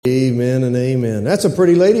Amen and amen. That's a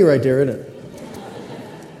pretty lady right there, isn't it?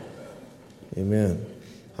 Amen.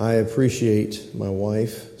 I appreciate my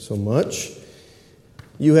wife so much.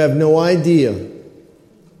 You have no idea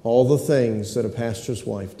all the things that a pastor's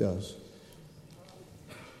wife does.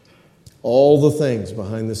 All the things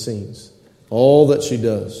behind the scenes. All that she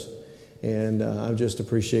does. And I just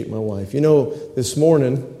appreciate my wife. You know, this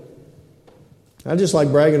morning, I just like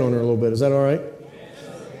bragging on her a little bit. Is that all right?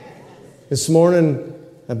 This morning,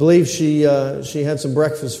 I believe she had some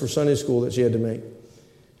breakfast for Sunday school that she had to make.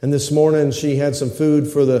 And this morning she had some food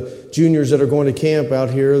for the juniors that are going to camp out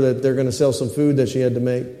here, that they're going to sell some food that she had to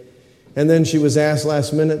make. And then she was asked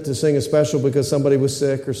last minute to sing a special because somebody was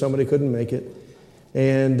sick or somebody couldn't make it.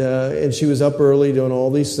 And she was up early doing all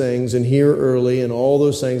these things and here early and all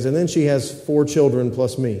those things. And then she has 4 children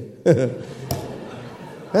plus me.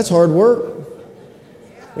 That's hard work.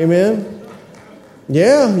 Amen?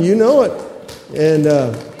 Yeah, you know it.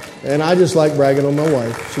 And I just like bragging on my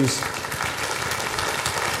wife.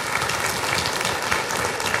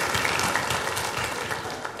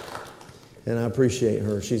 And I appreciate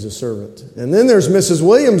her. She's a servant. And then there's Mrs.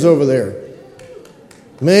 Williams over there.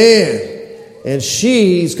 Man, and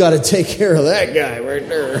she's got to take care of that guy right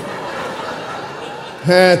there.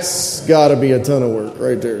 That's got to be a ton of work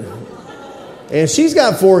right there. And she's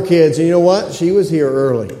got 4 kids. And you know what? She was here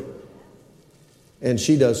early. And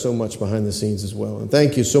she does so much behind the scenes as well. And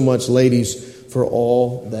thank you so much, ladies, for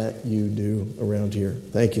all that you do around here.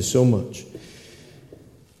 Thank you so much.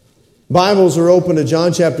 Bibles are open to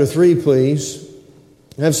John chapter 3, please.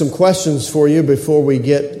 I have some questions for you before we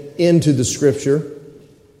get into the Scripture.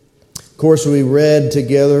 Of course, we read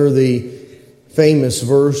together the famous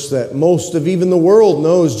verse that most of even the world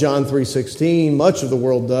knows, John 3:16. Much of the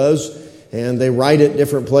world does. And they write it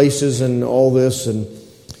different places and all this. And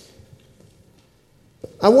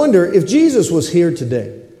I wonder if Jesus was here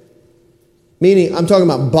today, meaning I'm talking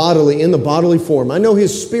about bodily, in the bodily form. I know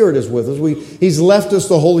His Spirit is with us. He's left us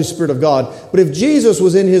the Holy Spirit of God. But if Jesus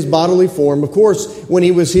was in His bodily form, of course, when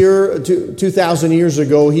He was here 2,000 years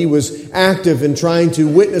ago, He was active in trying to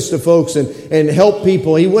witness to folks and help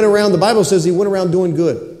people. He went around, the Bible says He went around doing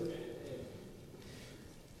good.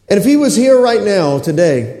 And if He was here right now,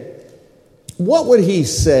 today, what would He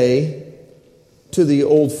say to the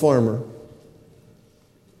old farmer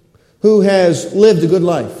who has lived a good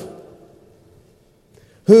life,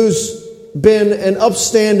 who's been an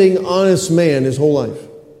upstanding, honest man his whole life,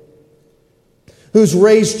 who's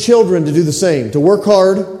raised children to do the same, to work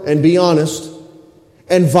hard and be honest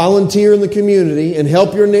and volunteer in the community and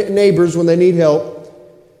help your neighbors when they need help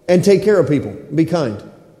and take care of people, be kind?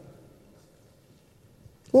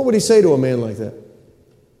 What would He say to a man like that?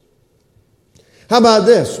 How about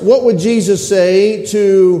this? What would Jesus say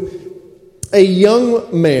to a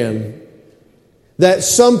young man that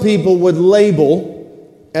some people would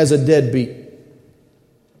label as a deadbeat?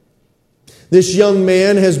 This young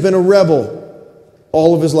man has been a rebel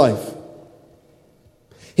all of his life.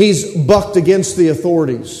 He's bucked against the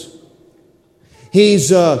authorities.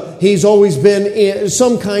 He's always been in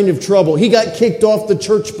some kind of trouble. He got kicked off the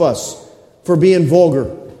church bus for being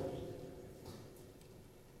vulgar.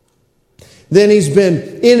 Then he's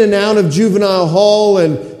been in and out of juvenile hall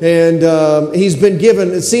and he's been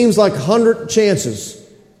given, it seems like 100 chances.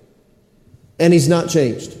 And he's not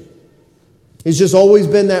changed. He's just always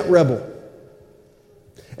been that rebel.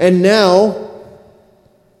 And now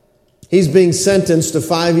he's being sentenced to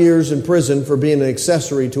 5 years in prison for being an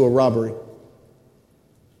accessory to a robbery.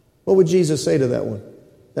 What would Jesus say to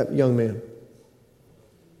that young man?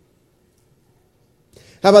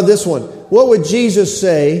 How about this one? What would Jesus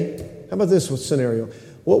say? How about this scenario?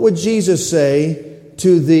 What would Jesus say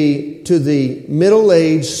to the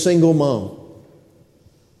middle-aged single mom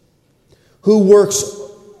who works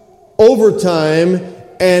overtime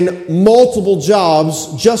and multiple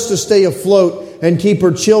jobs just to stay afloat and keep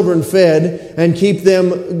her children fed and keep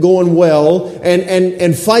them going well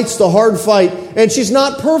and fights the hard fight? And she's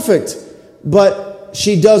not perfect, but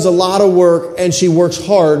she does a lot of work and she works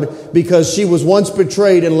hard because she was once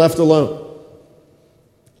betrayed and left alone.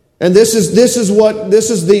 And this is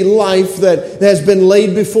the life that has been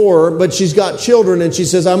laid before her, but she's got children and she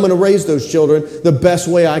says, I'm going to raise those children the best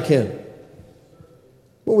way I can.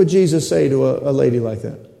 What would Jesus say to a lady like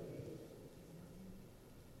that?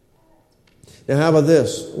 Now how about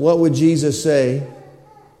this? What would Jesus say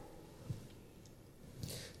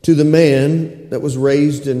to the man that was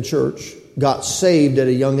raised in church, got saved at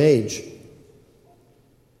a young age,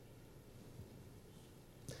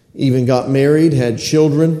 even got married, had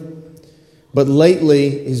children, but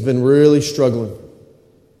lately he's been really struggling.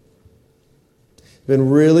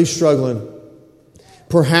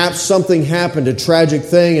 Perhaps something happened, a tragic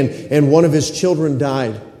thing, and one of his children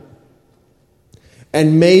died.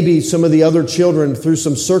 And maybe some of the other children, through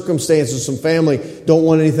some circumstances, some family, don't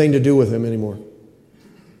want anything to do with him anymore.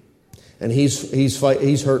 And he's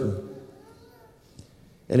hurting.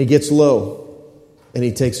 And he gets low, and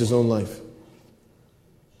he takes his own life.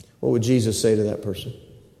 What would Jesus say to that person?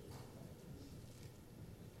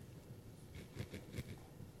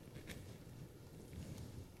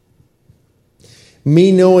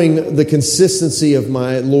 Me knowing the consistency of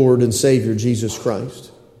my Lord and Savior, Jesus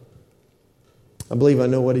Christ, I believe I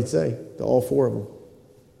know what he'd say to all four of them.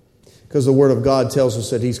 Because the Word of God tells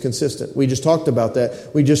us that he's consistent. We just talked about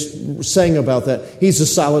that. We just sang about that. He's a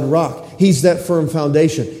solid rock. He's that firm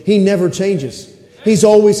foundation. He never changes. He's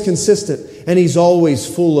always consistent. And he's always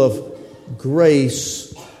full of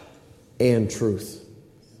grace and truth.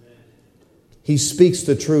 He speaks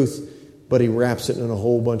the truth, but he wraps it in a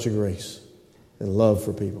whole bunch of grace and love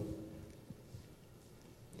for people.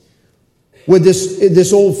 With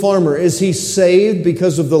this old farmer, is he saved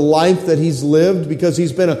because of the life that he's lived? Because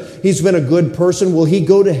he's been a good person? Will he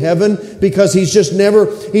go to heaven because he's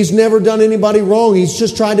never done anybody wrong? He's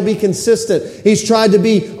just tried to be consistent. He's tried to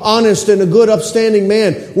be honest and a good, upstanding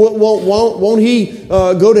man. Won't he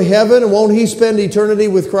go to heaven, and won't he spend eternity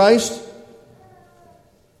with Christ?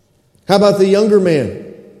 How about the younger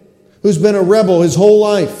man who's been a rebel his whole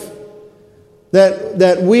life? That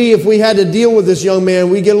if we had to deal with this young man,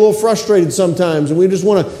 we get a little frustrated sometimes, and we just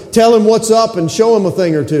want to tell him what's up and show him a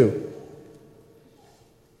thing or two.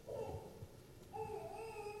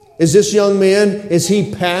 Is this young man, is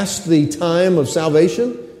he past the time of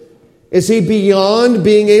salvation? Is he beyond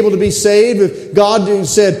being able to be saved? If God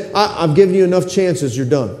said, I've given you enough chances, you're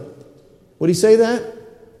done. Would he say that?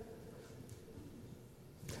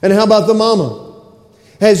 And how about the mama?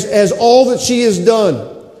 Has all that she has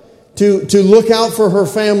done to look out for her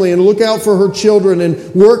family and look out for her children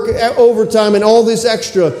and work overtime and all this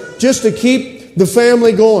extra just to keep the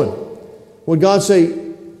family going? Would God say,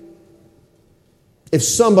 if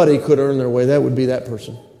somebody could earn their way, that would be that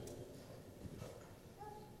person?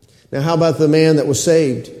 Now, how about the man that was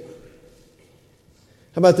saved?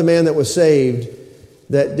 How about the man that was saved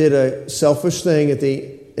that did a selfish thing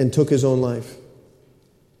and took his own life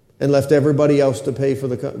and left everybody else to pay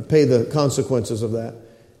the consequences of that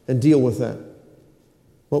and deal with that?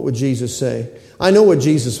 What would Jesus say? I know what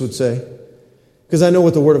Jesus would say because I know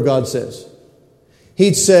what the Word of God says.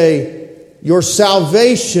 He'd say, your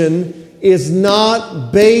salvation is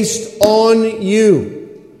not based on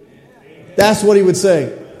you. That's what he would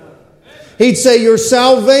say. He'd say, your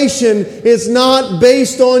salvation is not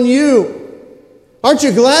based on you. Aren't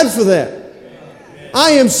you glad for that?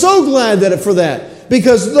 I am so glad for that.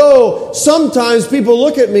 Because though sometimes people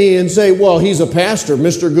look at me and say, well, he's a pastor,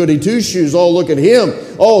 Mr. Goody Two-Shoes, oh, look at him.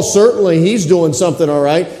 Oh, certainly he's doing something all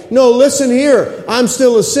right. No, listen here. I'm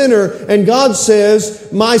still a sinner, and God says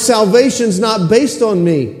my salvation's not based on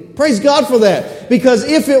me. Praise God for that. Because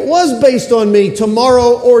if it was based on me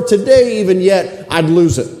tomorrow or today even yet, I'd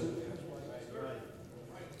lose it.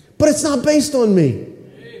 But it's not based on me.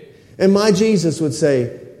 And my Jesus would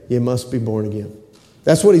say, you must be born again.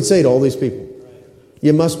 That's what he'd say to all these people.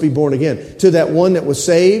 You must be born again. To that one that was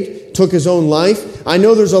saved, took his own life. I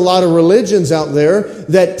know there's a lot of religions out there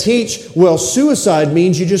that teach, well, suicide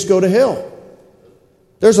means you just go to hell.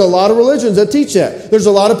 There's a lot of religions that teach that. There's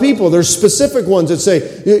a lot of people. There's specific ones that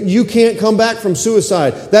say, you can't come back from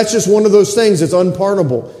suicide. That's just one of those things that's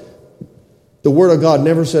unpardonable. The Word of God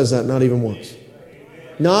never says that, not even once.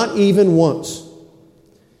 Not even once.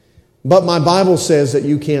 But my Bible says that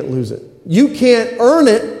you can't lose it. You can't earn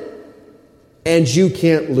it, and you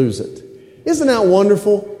can't lose it. Isn't that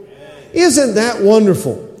wonderful? Isn't that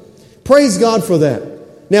wonderful? Praise God for that.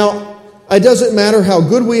 Now, it doesn't matter how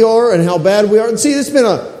good we are and how bad we are. And see, it's been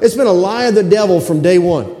a lie of the devil from day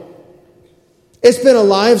one. It's been a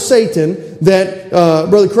lie of Satan that,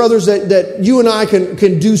 Brother Crothers, that you and I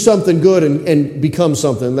can do something good and become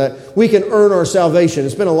something, that we can earn our salvation.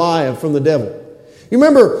 It's been a lie from the devil. You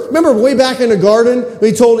remember way back in the garden,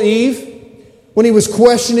 when he told Eve, when he was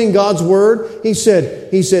questioning God's word, he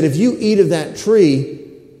said, if you eat of that tree,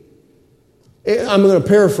 I'm going to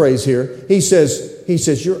paraphrase here. He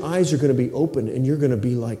says, your eyes are going to be open and you're going to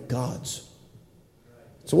be like gods.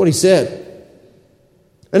 That's what he said.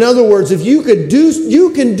 In other words, if you can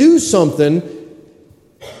do something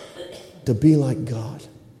to be like God,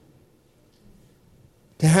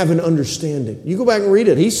 to have an understanding. You go back and read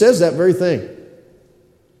it. He says that very thing.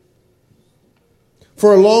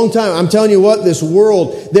 For a long time, I'm telling you what, this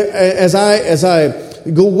world, as I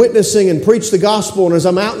go witnessing and preach the gospel, and as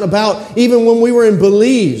I'm out and about, even when we were in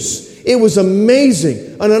Belize, It was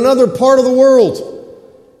amazing. In another part of the world,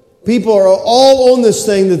 people are all on this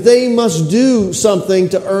thing that they must do something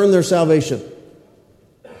to earn their salvation.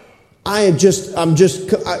 I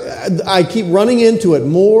keep running into it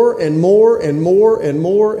more and more and more and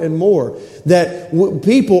more and more. That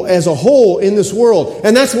people as a whole in this world,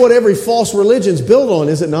 and that's what every false religion's built on,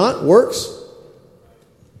 is it not? Works.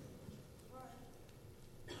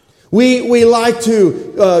 We like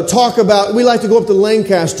to we like to go up to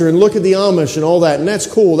Lancaster and look at the Amish and all that, and that's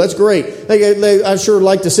cool, that's great. I sure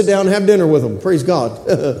like to sit down and have dinner with them. Praise God.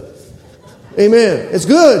 Amen. It's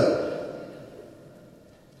good.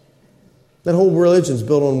 That whole religion's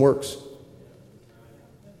built on works.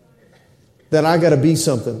 That I got to be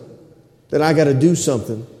something. That I got to do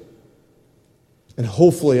something. And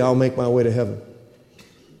hopefully I'll make my way to heaven.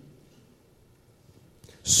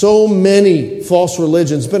 So many false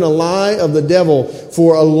religions. It's been a lie of the devil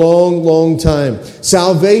for a long, long time.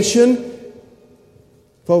 Salvation,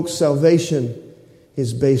 folks, salvation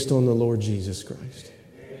is based on the Lord Jesus Christ.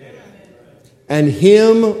 And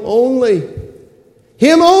Him only.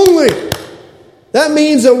 Him only. That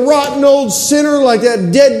means a rotten old sinner like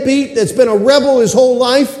that deadbeat that's been a rebel his whole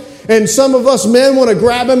life. And some of us men want to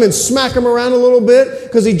grab him and smack him around a little bit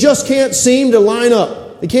because he just can't seem to line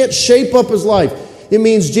up. He can't shape up his life. It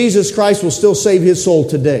means Jesus Christ will still save his soul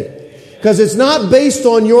today. Because it's not based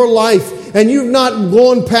on your life. And you've not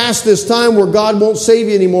gone past this time where God won't save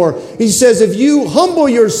you anymore. He says, if you humble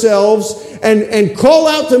yourselves and call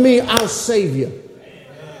out to me, I'll save you.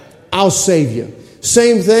 I'll save you.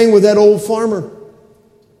 Same thing with that old farmer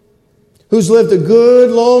who's lived a good,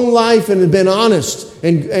 long life and has been honest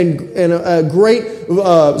and a great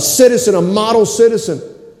citizen, a model citizen.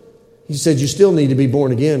 He said, you still need to be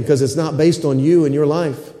born again because it's not based on you and your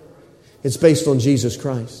life. It's based on Jesus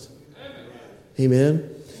Christ.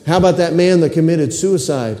 Amen. How about that man that committed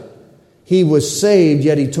suicide? He was saved,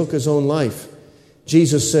 yet he took his own life.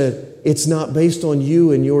 Jesus said, it's not based on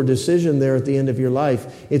you and your decision there at the end of your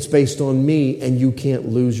life. It's based on me, and you can't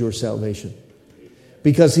lose your salvation.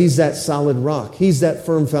 Because He's that solid rock. He's that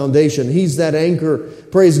firm foundation. He's that anchor.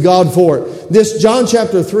 Praise God for it. This John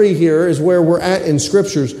chapter 3 here is where we're at in the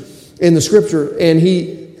Scripture. And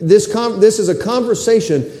this is a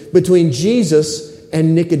conversation between Jesus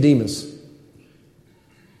and Nicodemus.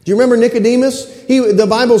 Do you remember Nicodemus? The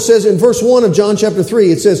Bible says in verse 1 of John chapter 3,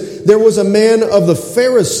 it says, there was a man of the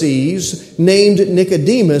Pharisees named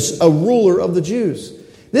Nicodemus, a ruler of the Jews.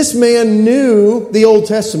 This man knew the Old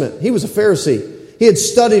Testament. He was a Pharisee. He had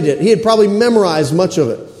studied it. He had probably memorized much of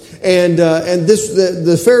it. And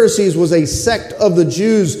the Pharisees was a sect of the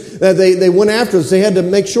Jews that they went after this. They had to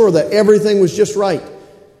make sure that everything was just right.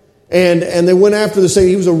 And they went after this.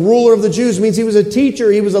 He was a ruler of the Jews. It means he was a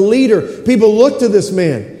teacher. He was a leader. People looked to this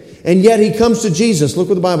man. And yet he comes to Jesus. Look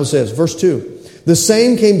what the Bible says. Verse 2. The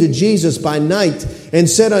same came to Jesus by night and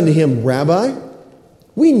said unto him, Rabbi,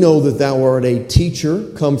 we know that thou art a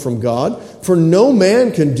teacher come from God, for no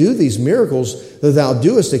man can do these miracles that thou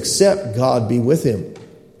doest except God be with him.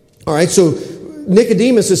 All right, so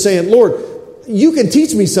Nicodemus is saying, Lord, you can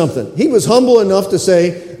teach me something. He was humble enough to say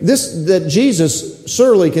that Jesus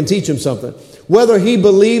surely can teach him something. Whether he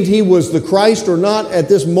believed he was the Christ or not at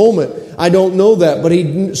this moment, I don't know that. But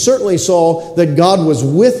he certainly saw that God was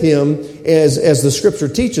with him as the Scripture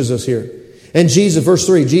teaches us here. And Jesus, verse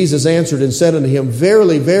 3, Jesus answered and said unto him,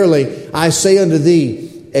 Verily, verily, I say unto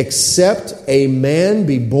thee, except a man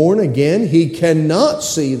be born again, he cannot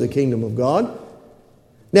see the kingdom of God.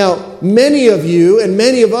 Now, many of you and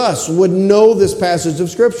many of us would know this passage of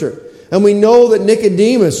Scripture. And we know that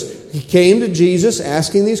Nicodemus came to Jesus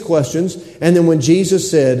asking these questions. And then when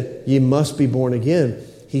Jesus said, ye must be born again,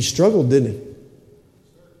 he struggled, didn't he?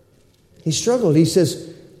 He struggled. He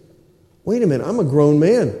says, wait a minute, I'm a grown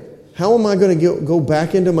man. How am I going to go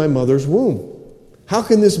back into my mother's womb? How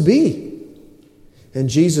can this be? And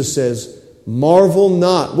Jesus says, marvel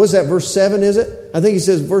not. What's that, verse 7, is it? I think he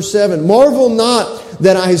says, verse 7, marvel not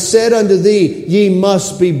that I said unto thee, ye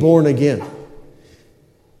must be born again.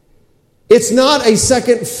 It's not a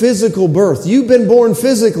second physical birth. You've been born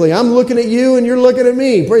physically. I'm looking at you and you're looking at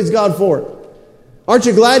me. Praise God for it. Aren't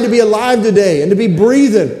you glad to be alive today and to be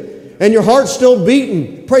breathing and your heart's still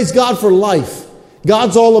beating? Praise God for life.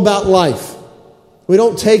 God's all about life. We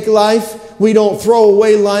don't take life. We don't throw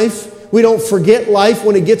away life. We don't forget life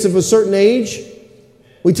when it gets of a certain age.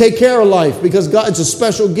 We take care of life because God, it's a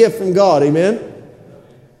special gift from God. Amen?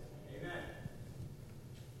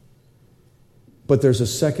 But there's a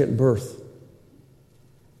second birth.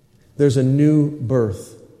 There's a new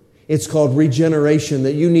birth. It's called regeneration,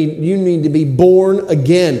 that you need to be born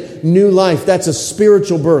again. New life. That's a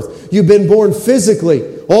spiritual birth. You've been born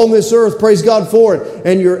physically on this earth. Praise God for it.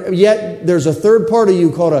 And yet there's a third part of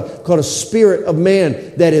you called a spirit of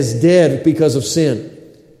man that is dead because of sin.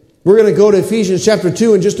 We're going to go to Ephesians chapter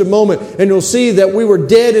 2 in just a moment, and you'll see that we were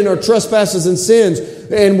dead in our trespasses and sins,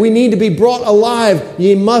 and we need to be brought alive.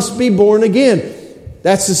 Ye must be born again.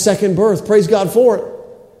 That's the second birth. Praise God for it.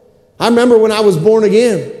 I remember when I was born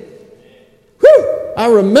again. Whew! I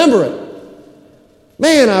remember it.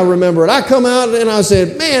 Man, I remember it. I come out and I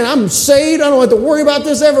said, man, I'm saved. I don't have to worry about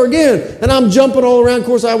this ever again. And I'm jumping all around. Of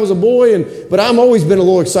course, I was a boy, but I've always been a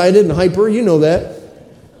little excited and hyper. You know that.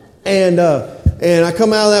 And I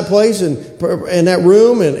come out of that place and that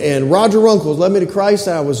room, and Roger Runkles led me to Christ.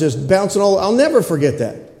 I was just bouncing I'll never forget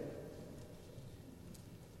that.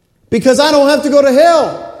 Because I don't have to go to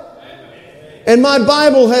hell. And my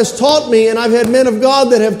Bible has taught me, and I've had men of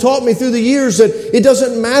God that have taught me through the years that it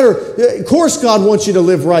doesn't matter. Of course God wants you to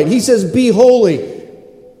live right. He says, be holy.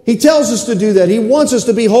 He tells us to do that. He wants us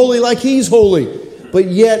to be holy like He's holy. But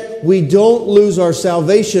yet we don't lose our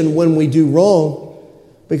salvation when we do wrong.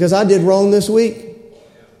 Because I did wrong this week.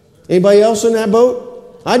 Anybody else in that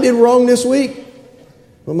boat? I did wrong this week.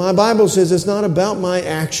 But my Bible says it's not about my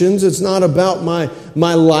actions. It's not about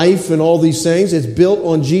my life and all these things. It's built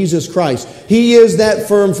on Jesus Christ. He is that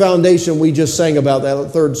firm foundation we just sang about,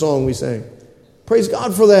 that third song we sang. Praise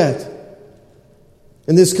God for that.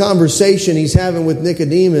 In this conversation he's having with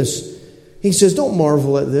Nicodemus, he says, don't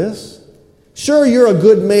marvel at this. Sure, you're a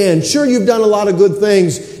good man. Sure, you've done a lot of good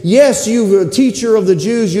things. Yes, you're a teacher of the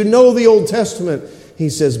Jews. You know the Old Testament.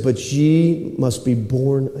 He says, but ye must be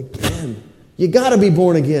born again. You got to be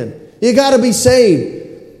born again. You got to be saved.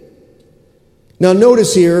 Now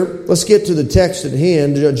notice here, let's get to the text at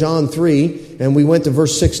hand, John 3, and we went to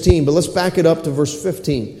verse 16, but let's back it up to verse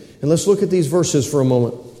 15. And let's look at these verses for a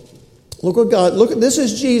moment. Look at this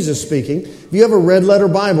is Jesus speaking. If you have a red letter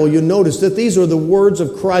Bible, you'll notice that these are the words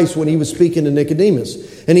of Christ when he was speaking to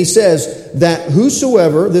Nicodemus. And he says that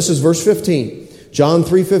whosoever, this is verse 15, John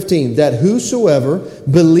 3:15, that whosoever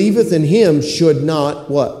believeth in him should not,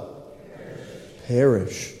 what?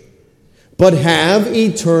 Perish. But have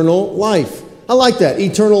eternal life. I like that,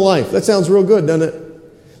 eternal life. That sounds real good, doesn't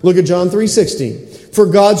it? Look at John 3:16. For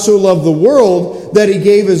God so loved the world that he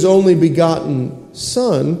gave his only begotten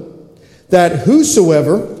Son, that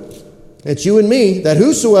whosoever, that's you and me, that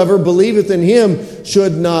whosoever believeth in him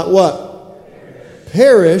should not what?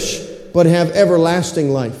 Perish, but have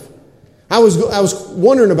everlasting life. I was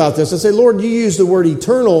wondering about this. I say, Lord, you use the word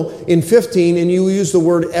eternal in 15 and you use the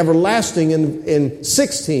word everlasting in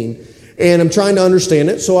 16. And I'm trying to understand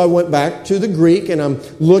it. So I went back to the Greek and I'm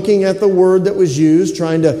looking at the word that was used,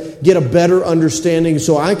 trying to get a better understanding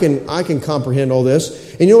so I can comprehend all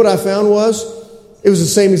this. And you know what I found was? It was the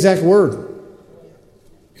same exact word.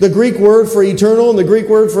 The Greek word for eternal and the Greek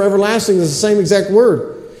word for everlasting is the same exact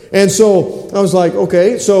word. And so I was like,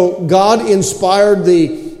 okay, so God inspired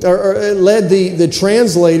led the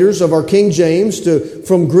translators of our King James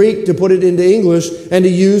from Greek to put it into English and to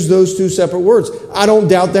use those two separate words. I don't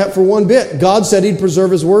doubt that for one bit. God said he'd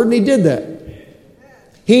preserve his word and he did that.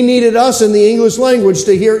 He needed us in the English language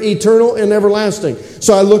to hear eternal and everlasting.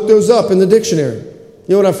 So I looked those up in the dictionary. You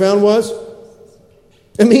know what I found was?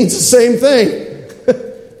 It means the same thing.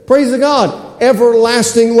 Praise the God.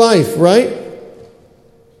 Everlasting life, right?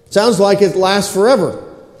 Sounds like it lasts forever.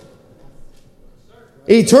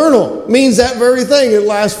 Eternal means that very thing. It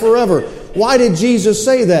lasts forever. Why did Jesus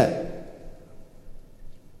say that?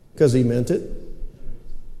 Because he meant it.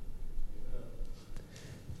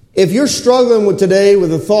 If you're struggling today with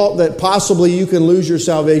the thought that possibly you can lose your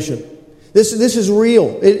salvation, this is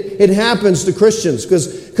real. It happens to Christians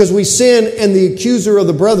because we sin and the accuser of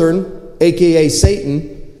the brethren, a.k.a.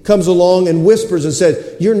 Satan, comes along and whispers and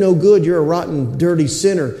says, you're no good, you're a rotten, dirty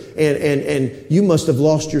sinner, and you must have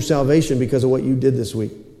lost your salvation because of what you did this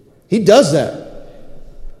week. He does that.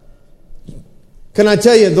 Can I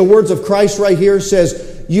tell you, the words of Christ right here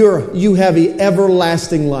says, you have an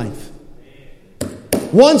everlasting life.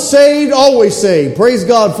 Once saved, always saved. Praise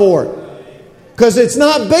God for it. Because it's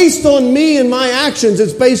not based on me and my actions,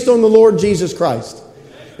 it's based on the Lord Jesus Christ.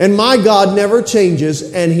 And my God never changes,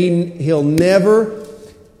 and He's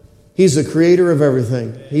the creator of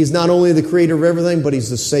everything. He's not only the creator of everything, but he's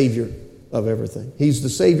the Savior of everything. He's the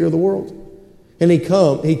Savior of the world. And He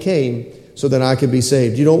came so that I could be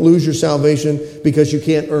saved. You don't lose your salvation because you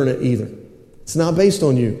can't earn it either. It's not based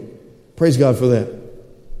on you. Praise God for that.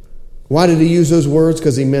 Why did He use those words?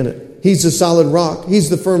 Because He meant it. He's the solid rock. He's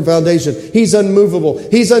the firm foundation. He's unmovable.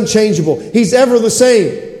 He's unchangeable. He's ever the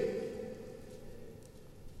same.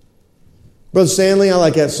 Brother Stanley, I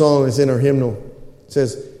like that song. It's in our hymnal. It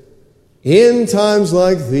says, in times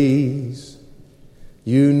like these,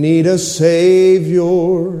 You need a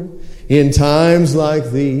Savior in times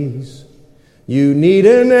like these. You need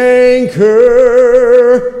an anchor.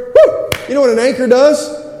 Woo! You know what an anchor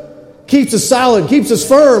does? Keeps us solid, keeps us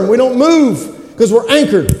firm. We don't move because we're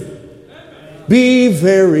anchored. Be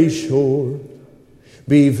very sure.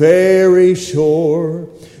 Be very sure.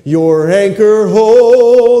 Your anchor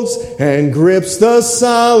holds and grips the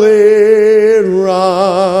solid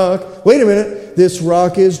rock. Wait a minute. This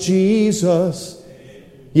rock is Jesus.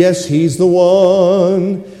 Yes, He's the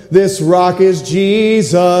one. This rock is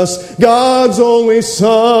Jesus, God's only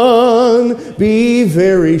Son. Be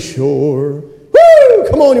very sure. Woo!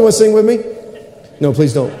 Come on, you want to sing with me? No,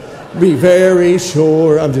 please don't. Be very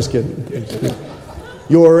sure. I'm just kidding.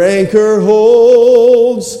 Your anchor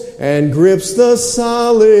holds and grips the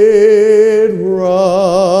solid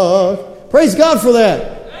rock. Praise God for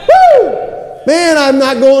that. Woo! Man, I'm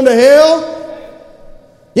not going to hell.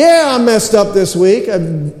 Yeah, I messed up this week.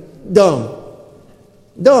 I'm dumb.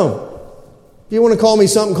 Dumb. If you want to call me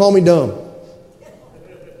something, call me dumb.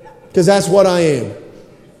 Because that's what I am.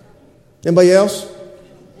 Anybody else?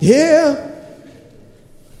 Yeah.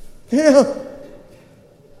 Yeah.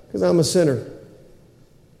 Because I'm a sinner.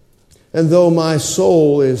 And though my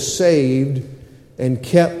soul is saved and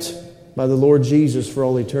kept by the Lord Jesus for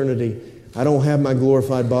all eternity, I don't have my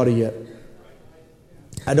glorified body yet.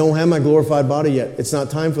 I don't have my glorified body yet. It's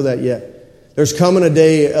not time for that yet. There's coming a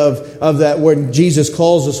day of that when Jesus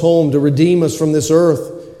calls us home to redeem us from this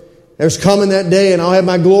earth. There's coming that day and I'll have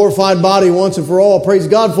my glorified body once and for all. Praise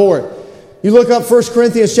God for it. You look up 1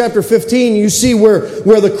 Corinthians chapter 15, you see where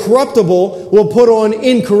the corruptible will put on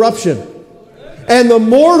incorruption. And the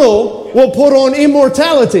mortal will put on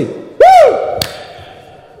immortality. Woo!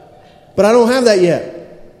 But I don't have that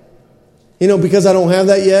yet. You know, because I don't have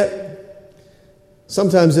that yet,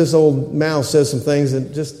 sometimes this old mouth says some things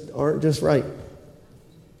that just aren't just right.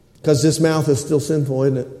 Because this mouth is still sinful,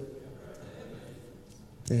 isn't it?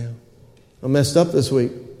 Yeah. I messed up this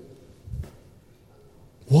week.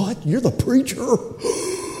 What? You're the preacher?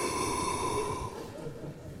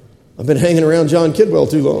 I've been hanging around John Kidwell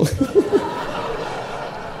too long.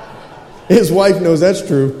 His wife knows that's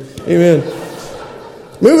true. Amen.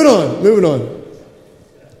 Moving on.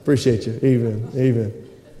 Appreciate you. Amen.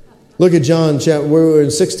 Look at John chapter, we're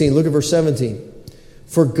in 16. Look at verse 17.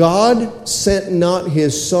 For God sent not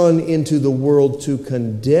His Son into the world to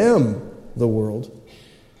condemn the world,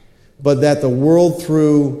 but that the world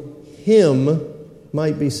through Him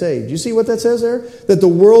might be saved. You see what that says there? That the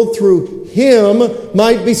world through Him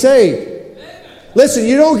might be saved. Listen,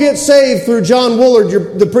 you don't get saved through John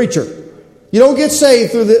Woolard, the preacher. You don't get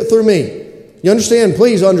saved through me. You understand?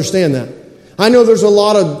 Please understand that. I know there's a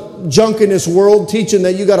lot of junk in this world teaching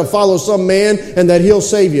that you got to follow some man and that he'll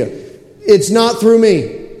save you. It's not through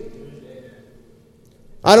me.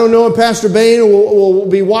 I don't know if Pastor Bain will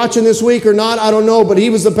be watching this week or not. I don't know, but he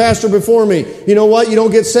was the pastor before me. You know what? You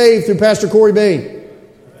don't get saved through Pastor Corey Bain.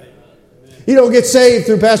 You don't get saved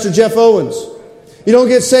through Pastor Jeff Owens. You don't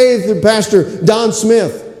get saved through Pastor Don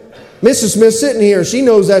Smith. Mrs. Smith sitting here, she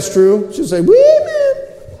knows that's true. She'll say, wee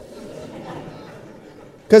man.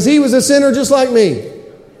 Because he was a sinner just like me.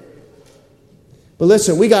 But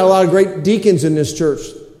listen, we got a lot of great deacons in this church.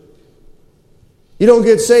 You don't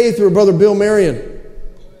get saved through a Brother Bill Marion,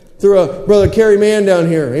 through a Brother Kerry Mann down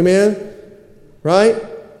here. Amen? Right?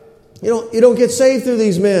 You don't get saved through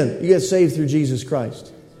these men. You get saved through Jesus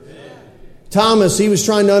Christ. Thomas, he was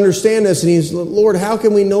trying to understand this, and he's, Lord, how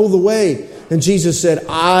can we know the way? And Jesus said,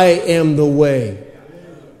 I am the way.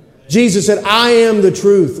 Jesus said, I am the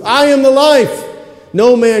truth. I am the life.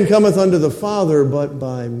 No man cometh unto the Father but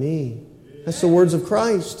by me. That's the words of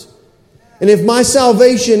Christ. And if my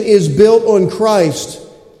salvation is built on Christ,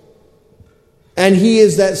 and He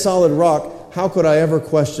is that solid rock, how could I ever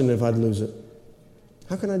question if I'd lose it?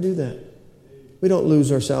 How can I do that? We don't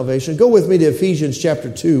lose our salvation. Go with me to Ephesians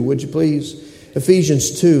chapter 2, would you please?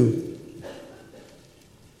 Ephesians 2.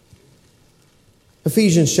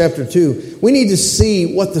 Ephesians chapter 2. We need to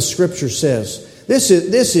see what the Scripture says. This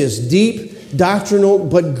is deep, doctrinal,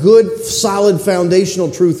 but good, solid,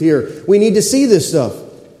 foundational truth here. We need to see this stuff.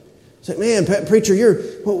 Say, man, preacher,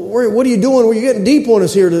 what are you doing? Well, you're getting deep on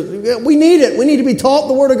us here. We need it. We need to be taught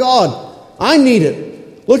the Word of God. I need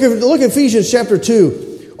it. Look at Ephesians chapter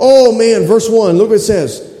 2. Oh, man, verse 1. Look what it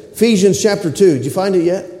says. Ephesians chapter 2. Did you find it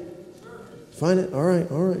yet? Find it? All right.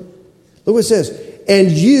 Look what it says.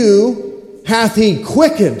 And you hath He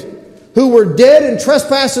quickened, who were dead in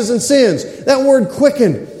trespasses and sins. That word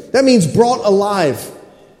quickened, that means brought alive.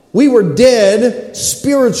 We were dead,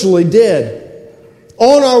 spiritually dead,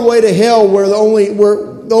 on our way to hell, where the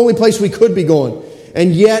only place we could be going.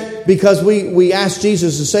 And yet, because we asked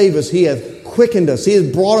Jesus to save us, He hath quickened us. He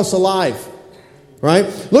has brought us alive. Right?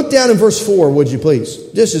 Look down in verse 4, would you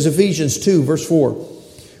please? This is Ephesians 2, verse 4.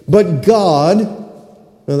 But God,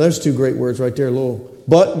 well, there's two great words right there,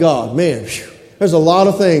 but God. Man, there's a lot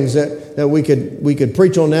of things that we could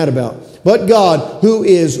preach on that about. But God, who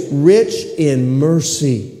is rich in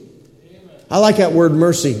mercy. I like that word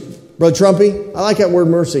mercy. Brother Trumpy, I like that word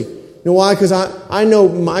mercy. You know why? Because I know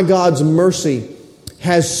my God's mercy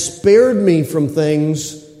has spared me from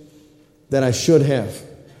things that I should have.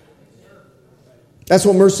 That's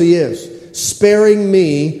what mercy is. Sparing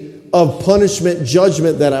me of punishment,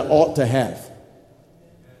 judgment that I ought to have.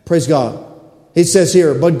 Praise God. He says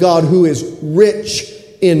here, but God who is rich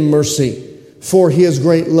in mercy, for His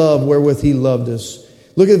great love wherewith He loved us.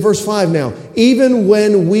 Look at verse 5 now. Even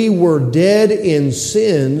when we were dead in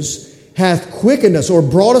sins, hath quickened us, or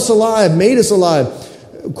brought us alive, made us alive,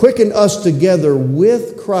 quickened us together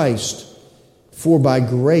with Christ, for by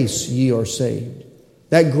grace ye are saved.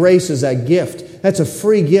 That grace is that gift. That's a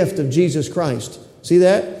free gift of Jesus Christ. See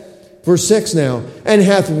that? Verse 6 now. And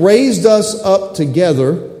hath raised us up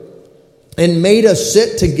together and made us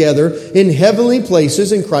sit together in heavenly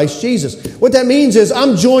places in Christ Jesus. What that means is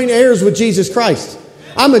I'm joint heirs with Jesus Christ.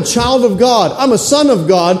 I'm a child of God. I'm a son of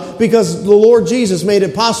God because the Lord Jesus made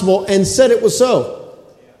it possible and said it was so.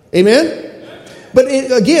 Amen? But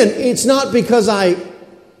again, it's not because I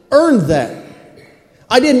earned that.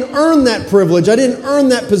 I didn't earn that privilege. I didn't earn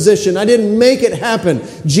that position. I didn't make it happen.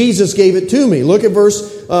 Jesus gave it to me. Look at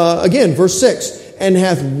verse 6. And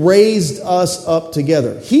hath raised us up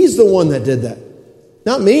together. He's the one that did that.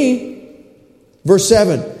 Not me. Verse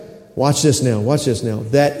 7. Watch this now. Watch this now.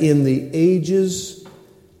 That in the ages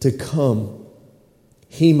to come,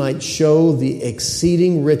 He might show the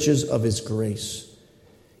exceeding riches of His grace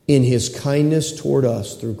in His kindness toward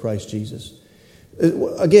us through Christ Jesus.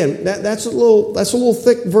 Again, that's a little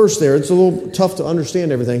thick verse there. It's a little tough to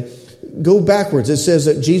understand everything. Go backwards. It says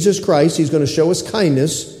that Jesus Christ, He's going to show us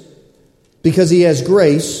kindness because He has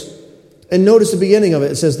grace. And notice the beginning of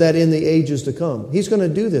it. It says that in the ages to come. He's going to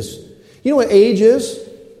do this. You know what age is?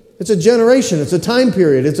 It's a generation. It's a time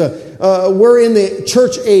period. We're in the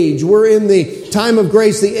church age. We're in the time of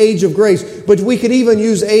grace, the age of grace. But we could even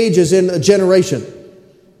use age as in a generation.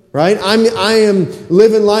 Right? I am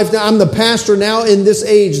living life now. I'm the pastor now in this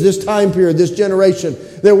age, this time period, this generation.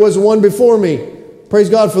 There was one before me. Praise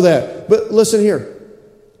God for that. But listen here.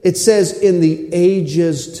 It says in the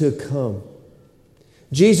ages to come.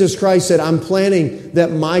 Jesus Christ said, I'm planning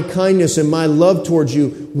that my kindness and my love towards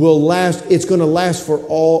you will last. It's going to last for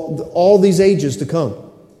all these ages to come.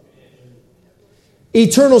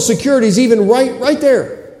 Eternal security is even right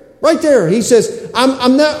there. Right there. He says,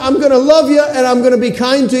 I'm going to love you and I'm going to be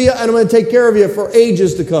kind to you and I'm going to take care of you for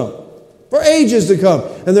ages to come. For ages to come.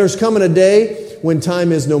 And there's coming a day when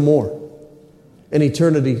time is no more. And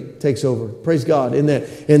eternity takes over. Praise God. In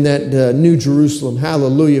that New Jerusalem.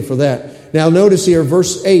 Hallelujah for that. Now notice here,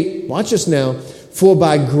 verse 8. Watch this now. For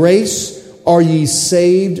by grace are ye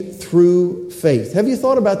saved through faith. Have you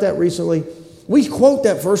thought about that recently? We quote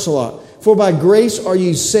that verse a lot. For by grace are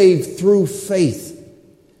ye saved through faith.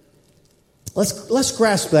 Let's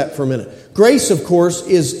grasp that for a minute. Grace, of course,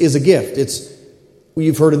 is a gift.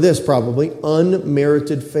 You've heard of this probably,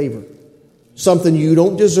 unmerited favor. Something you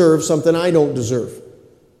don't deserve, something I don't deserve.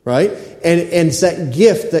 Right? And it's that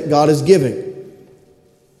gift that God is giving.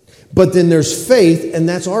 But then there's faith, and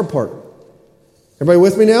that's our part. Everybody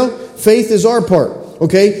with me now? Faith is our part.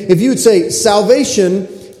 Okay? If you would say salvation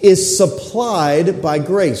is supplied by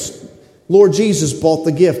grace. Lord Jesus bought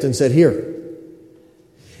the gift and said, here.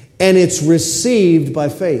 And it's received by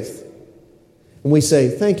faith. And we say,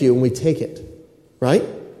 thank you, and we take it. Right?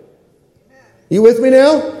 You with me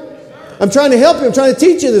now? I'm trying to help you. I'm trying to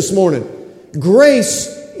teach you this morning. Grace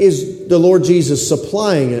is the Lord Jesus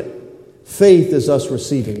supplying it. Faith is us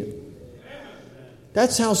receiving it.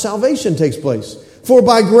 That's how salvation takes place. For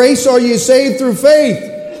by grace are you saved through faith.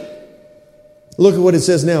 Look at what it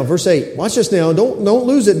says now. Verse 8. Watch this now. Don't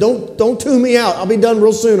lose it. Don't tune me out. I'll be done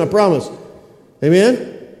real soon, I promise. Amen?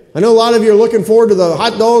 I know a lot of you are looking forward to the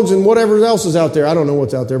hot dogs and whatever else is out there. I don't know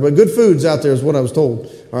what's out there, but good food's out there is what I was told.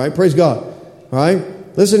 All right, praise God. All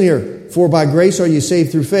right, listen here. For by grace are you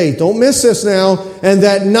saved through faith. Don't miss this now. And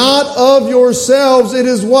that not of yourselves, it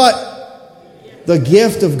is what? The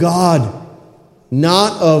gift of God.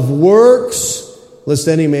 Not of works, lest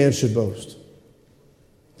any man should boast.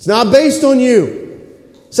 It's not based on you.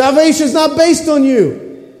 Salvation is not based on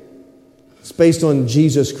you. It's based on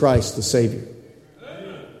Jesus Christ, the Savior.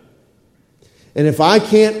 And if I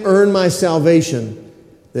can't earn my salvation,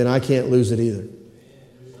 then I can't lose it either.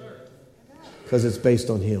 Because it's based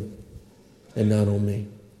on Him and not on me.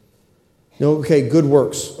 Okay, good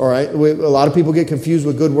works. All right, a lot of people get confused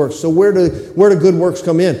with good works. So where do good works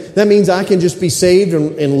come in? That means I can just be saved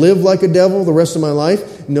and live like a devil the rest of my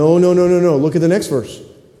life? No. Look at the next verse.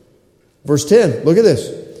 Verse 10. Look at this.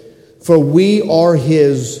 For we are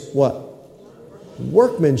His what?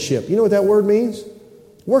 Workmanship. You know what that word means?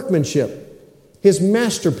 Workmanship. His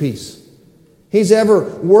masterpiece. He's ever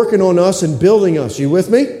working on us and building us. You with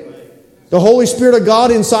me? The Holy Spirit of God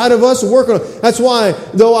inside of us working on. That's why,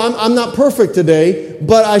 though I'm not perfect today,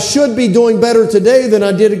 but I should be doing better today than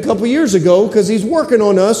I did a couple years ago because He's working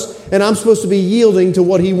on us and I'm supposed to be yielding to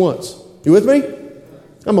what He wants. You with me?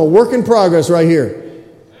 I'm a work in progress right here.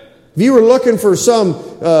 If you were looking for some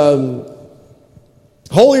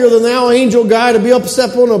holier than thou angel guy to be up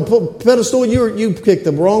step on a pedestal, you picked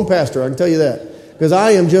the wrong pastor. I can tell you that. Because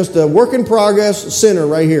I am just a work in progress sinner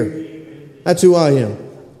right here. That's who I am.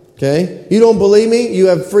 Okay? You don't believe me? You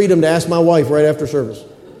have freedom to ask my wife right after service.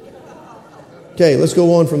 Okay, let's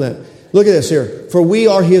go on from that. Look at this here. For we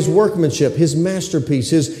are His workmanship, His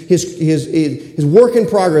masterpiece, His work in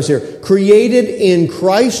progress here. Created in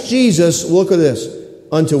Christ Jesus, look at this.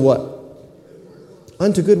 Unto what?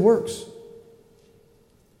 Unto good works.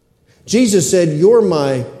 Jesus said, you're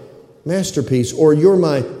my masterpiece, or you're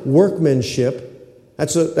my workmanship.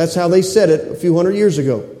 That's how they said it a few hundred years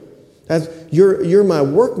ago. You're my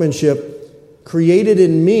workmanship, created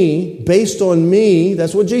in me, based on me.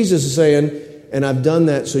 That's what Jesus is saying. And I've done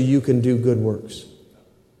that so you can do good works.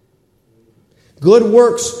 Good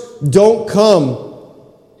works don't come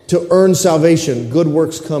to earn salvation. Good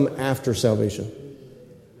works come after salvation.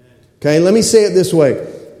 Okay, let me say it this way.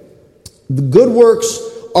 The good works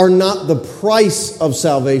are not the price of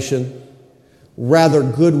salvation. Rather,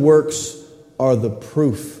 good works are the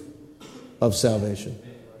proof of salvation.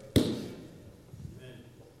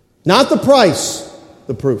 Not the price,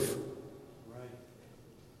 the proof.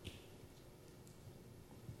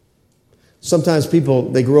 Sometimes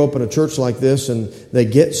people, they grow up in a church like this and they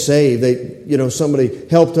get saved. Somebody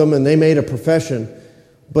helped them and they made a profession,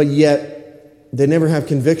 but yet they never have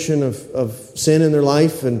conviction of sin in their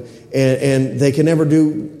life and they can never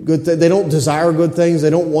do good things. They don't desire good things.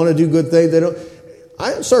 They don't want to do good things.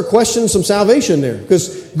 I start questioning some salvation there.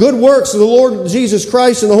 Because good works of the Lord Jesus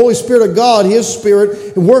Christ and the Holy Spirit of God, His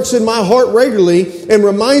Spirit, works in my heart regularly and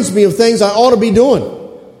reminds me of things I ought to be doing.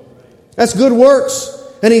 That's good works.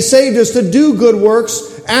 And He saved us to do good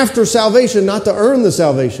works after salvation, not to earn the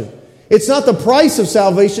salvation. It's not the price of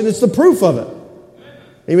salvation, it's the proof of it.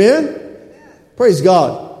 Amen? Praise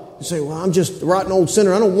God. You say, well, I'm just a rotten old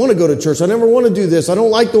sinner. I don't want to go to church. I never want to do this. I don't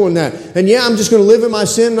like doing that. And yeah, I'm just going to live in my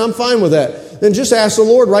sin and I'm fine with that. Then just ask the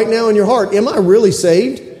Lord right now in your heart, am I really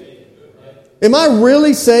saved? Am I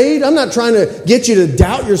really saved? I'm not trying to get you to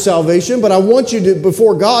doubt your salvation, but I want you to,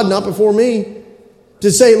 before God, not before me,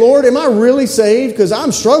 to say, Lord, am I really saved? Because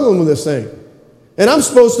I'm struggling with this thing. And I'm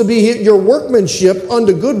supposed to be your workmanship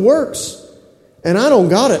unto good works. And I don't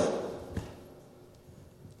got it.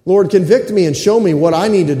 Lord, convict me and show me what I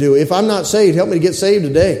need to do. If I'm not saved, help me to get saved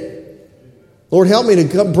today. Lord, help me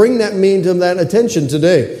to bring that to that attention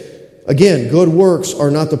today. Again, good works are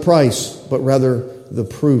not the price, but rather the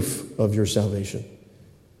proof of your salvation.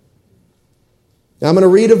 Now I'm going to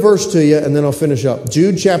read a verse to you and then I'll finish up.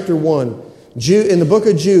 Jude chapter 1. Jude, in the book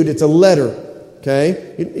of Jude, it's a letter.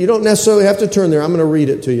 Okay? You don't necessarily have to turn there. I'm going to read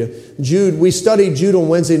it to you. Jude, we studied Jude on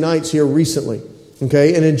Wednesday nights here recently.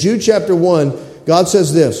 Okay? And in Jude chapter 1, God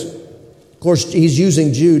says this. Of course, He's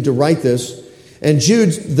using Jude to write this. And Jude,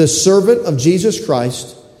 the servant of Jesus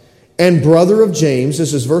Christ and brother of James,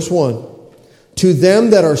 this is verse 1, to them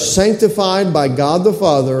that are sanctified by God the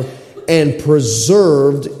Father and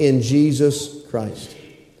preserved in Jesus Christ.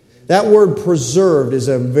 That word preserved is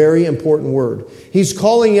a very important word. He's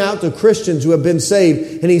calling out to Christians who have been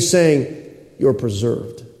saved, and He's saying, you're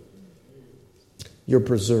preserved. You're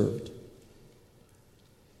preserved.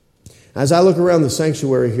 As I look around the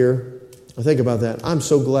sanctuary here, I think about that. I'm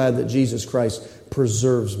so glad that Jesus Christ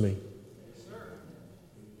preserves me.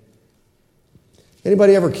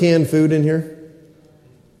 Anybody ever can food in here?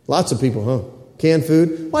 Lots of people, huh? Canned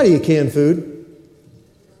food. Why do you can food?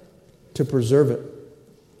 To preserve it.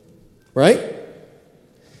 Right?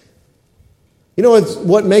 You know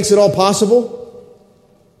what makes it all possible?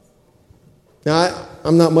 Now,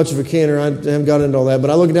 I'm not much of a canner. I haven't got into all that.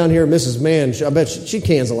 But I look down here at Mrs. Mann. I bet she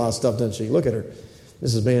cans a lot of stuff, doesn't she? Look at her.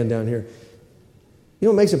 Mrs. Mann down here. You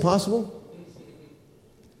know what makes it possible?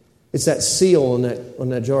 It's that seal on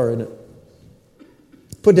that jar, isn't it?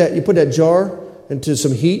 You put that jar into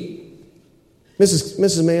some heat.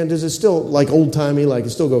 Mrs. Mann, does it still like old-timey, like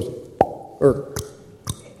it still goes, or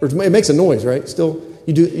Or it makes a noise, right? Still,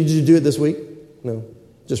 did you do it this week? No,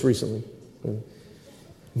 just recently.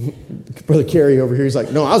 Brother Kerry over here, he's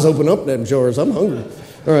like, no, I was opening up them drawers. I'm hungry.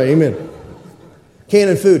 All right, amen.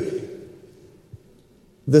 Canning food.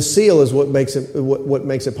 The seal is what makes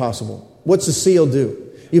it possible. What's the seal do?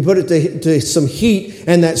 You put it to some heat,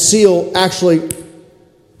 and that seal actually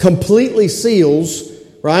completely seals,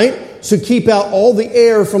 right? To keep out all the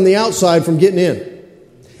air from the outside from getting in.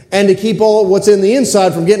 And to keep all what's in the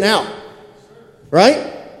inside from getting out. Right?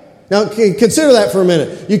 Now, consider that for a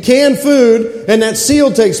minute. You can food, and that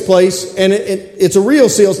seal takes place, and it's a real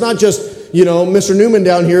seal. It's not just, Mr. Newman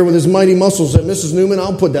down here with his mighty muscles. And Mrs. Newman,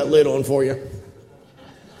 I'll put that lid on for you.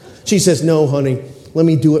 She says, no, honey, let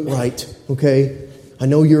me do it right, okay? I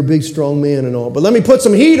know you're a big, strong man and all, but let me put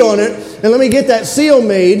some heat on it, and let me get that seal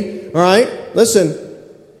made, all right? Listen.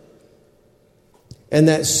 And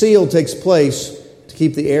that seal takes place to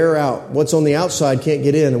keep the air out. What's on the outside can't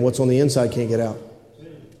get in, and what's on the inside can't get out.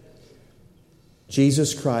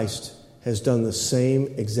 Jesus Christ has done the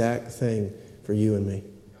same exact thing for you and me.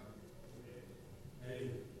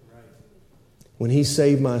 When He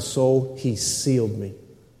saved my soul, He sealed me.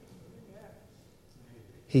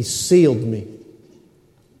 He sealed me.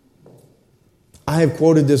 I have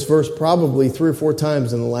quoted this verse probably 3 or 4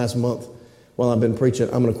 times in the last month while I've been preaching.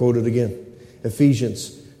 I'm going to quote it again.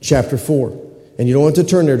 Ephesians chapter 4. And you don't have to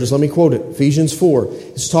turn there, just let me quote it. Ephesians 4.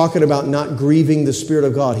 It's talking about not grieving the Spirit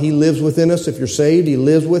of God. He lives within us. If you're saved, He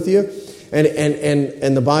lives with you.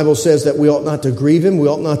 And the Bible says that we ought not to grieve Him. We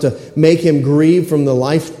ought not to make Him grieve from the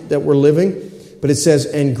life that we're living. But it says,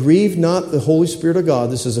 and grieve not the Holy Spirit of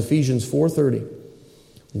God. This is Ephesians 4:30.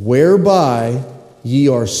 Whereby ye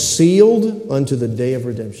are sealed unto the day of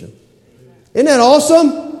redemption. Isn't that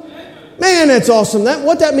awesome? Man, that's awesome.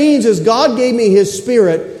 What that means is God gave me His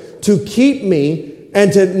Spirit to keep me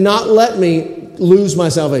and to not let me lose my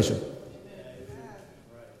salvation.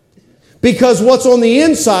 Because what's on the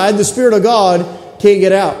inside, the Spirit of God, can't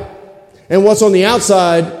get out. And what's on the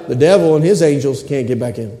outside, the devil and his angels can't get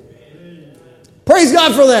back in. Praise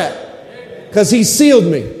God for that. Because He sealed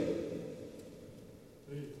me.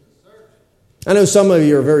 I know some of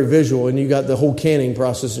you are very visual and you got the whole canning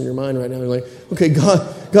process in your mind right now. You're like, okay,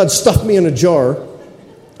 God stuffed me in a jar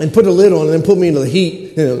and put a lid on it and then put me into the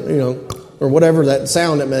heat, or whatever that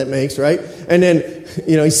sound that makes, right? And then,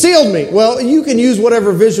 He sealed me. Well, you can use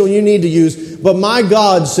whatever visual you need to use, but my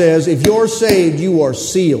God says if you're saved, you are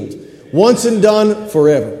sealed. Once and done,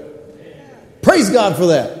 forever. Praise God for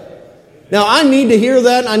that. Now, I need to hear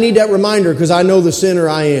that, and I need that reminder because I know the sinner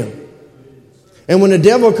I am. And when the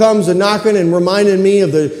devil comes and knocking and reminding me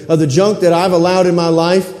of the junk that I've allowed in my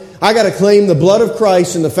life, I got to claim the blood of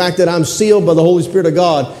Christ and the fact that I'm sealed by the Holy Spirit of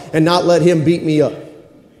God and not let Him beat me up.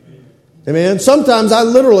 Amen. Sometimes I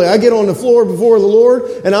get on the floor before the Lord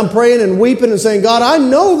and I'm praying and weeping and saying, God, I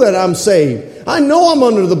know that I'm saved. I know I'm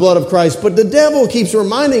under the blood of Christ, but the devil keeps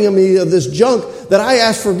reminding me of this junk that I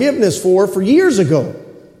asked forgiveness for years ago.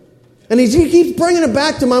 And he keeps bringing it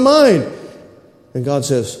back to my mind. And God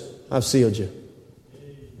says, I've sealed you.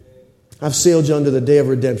 I've sealed you unto the day of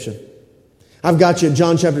redemption. I've got you,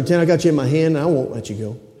 John chapter 10, I got you in my hand, and I won't let you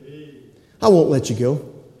go. I won't let you go.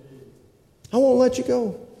 I won't let you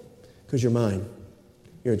go. Because you're mine.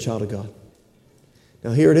 You're a child of God.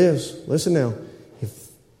 Now here it is. Listen now.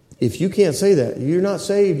 If you can't say that, you're not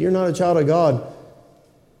saved, you're not a child of God,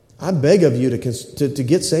 I beg of you to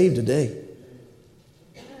get saved today.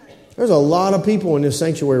 There's a lot of people in this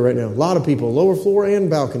sanctuary right now. A lot of people, lower floor and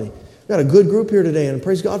balcony. We've got a good group here today, and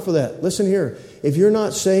praise God for that. Listen here. If you're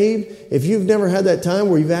not saved, if you've never had that time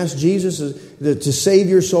where you've asked Jesus to save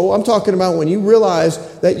your soul, I'm talking about when you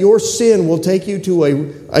realize that your sin will take you to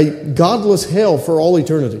a godless hell for all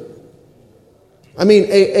eternity. I mean,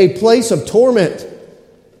 a place of torment.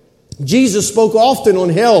 Jesus spoke often on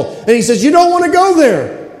hell, and He says, you don't want to go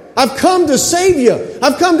there. I've come to save you.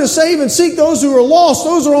 I've come to save and seek those who are lost,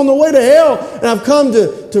 those who are on the way to hell, and I've come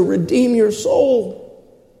to redeem your soul.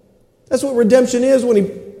 That's what redemption is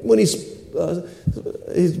when His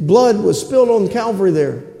blood was spilled on Calvary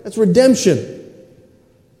there. That's redemption.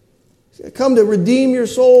 I come to redeem your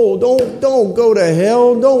soul. Don't go to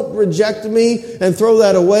hell. Don't reject me and throw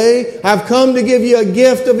that away. I've come to give you a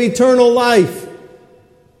gift of eternal life.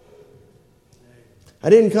 I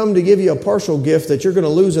didn't come to give you a partial gift that you're going to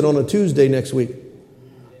lose it on a Tuesday next week.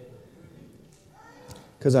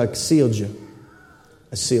 Because I sealed you.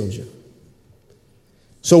 I sealed you.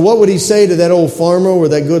 So what would He say to that old farmer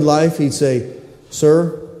with that good life? He'd say,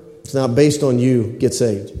 sir, it's not based on you. Get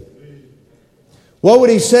saved. What would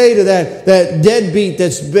He say to that deadbeat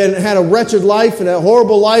that's had a wretched life and a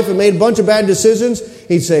horrible life and made a bunch of bad decisions?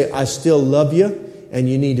 He'd say, I still love you and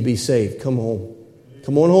you need to be saved. Come home.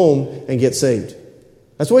 Come on home and get saved.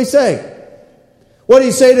 That's what he's saying. What did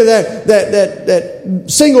he say to that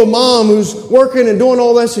single mom who's working and doing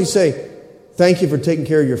all this? He say, thank you for taking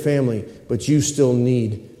care of your family, but you still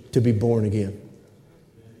need to be born again.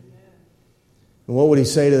 And what would he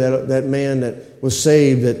say to that man that was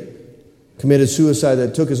saved, that committed suicide,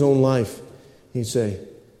 that took his own life? He'd say,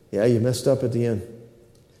 yeah, you messed up at the end,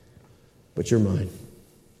 but you're mine.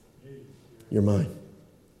 You're mine.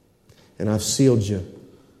 And I've sealed you,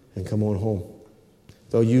 and come on home.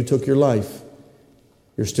 Though you took your life,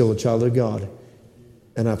 you're still a child of God,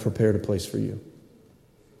 and I've prepared a place for you.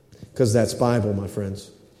 Because that's Bible, my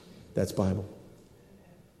friends. That's Bible.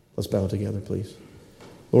 Let's bow together, please.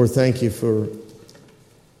 Lord, thank you for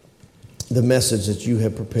the message that you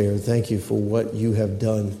have prepared. Thank you for what you have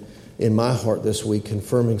done in my heart this week,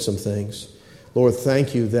 confirming some things. Lord,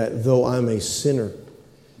 thank you that though I'm a sinner,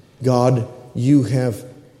 God, you have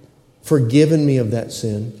forgiven me of that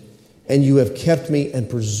sin, and you have kept me and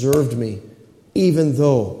preserved me, even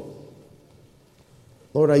though,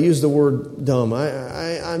 Lord, I use the word dumb.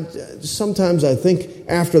 Sometimes I think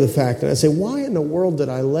after the fact, and I say, why in the world did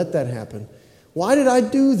I let that happen? Why did I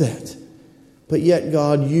do that? But yet,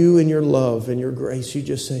 God, you in your love and your grace, you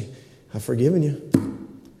just say, I've forgiven you,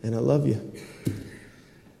 and I love you.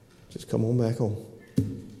 Just come on back home.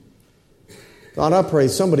 God, I pray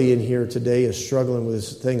somebody in here today is struggling with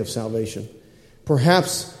this thing of salvation.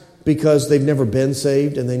 Perhaps because they've never been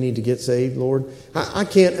saved and they need to get saved, Lord. I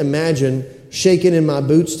can't imagine shaking in my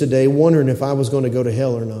boots today wondering if I was going to go to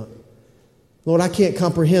hell or not. Lord, I can't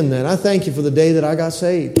comprehend that. I thank you for the day that I got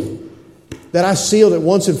saved. That I sealed it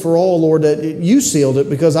once and for all, Lord, that you sealed it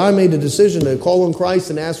because I made a decision to call on Christ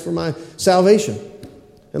and ask for my salvation.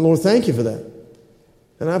 And Lord, thank you for that.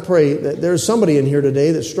 And I pray that there's somebody in here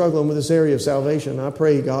today that's struggling with this area of salvation. I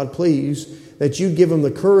pray, God, please, that you give them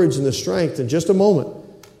the courage and the strength in just a moment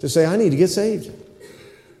to say, I need to get saved.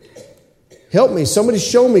 Help me. Somebody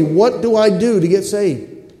show me, what do I do to get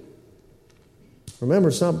saved? Remember,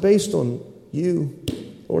 it's not based on you.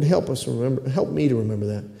 Lord, help us remember. Help me to remember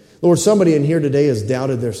that. Lord, somebody in here today has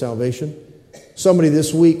doubted their salvation. Somebody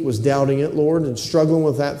this week was doubting it, Lord, and struggling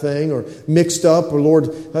with that thing, or mixed up, or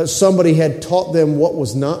Lord, somebody had taught them what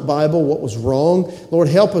was not Bible, what was wrong. Lord,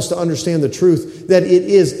 help us to understand the truth that it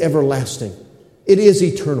is everlasting. It is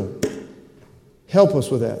eternal. Help us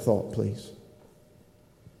with that thought, please.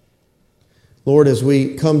 Lord, as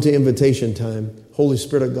we come to invitation time, Holy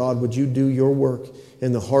Spirit of God, would you do your work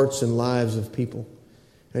in the hearts and lives of people?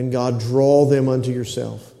 And God, draw them unto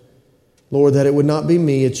yourself. Lord, that it would not be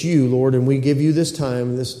me, it's you, Lord, and we give you this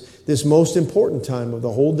time, this most important time of the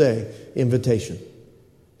whole day, invitation. And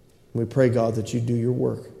we pray, God, that you do your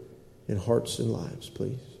work in hearts and lives,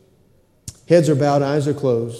 please. Heads are bowed, eyes are closed.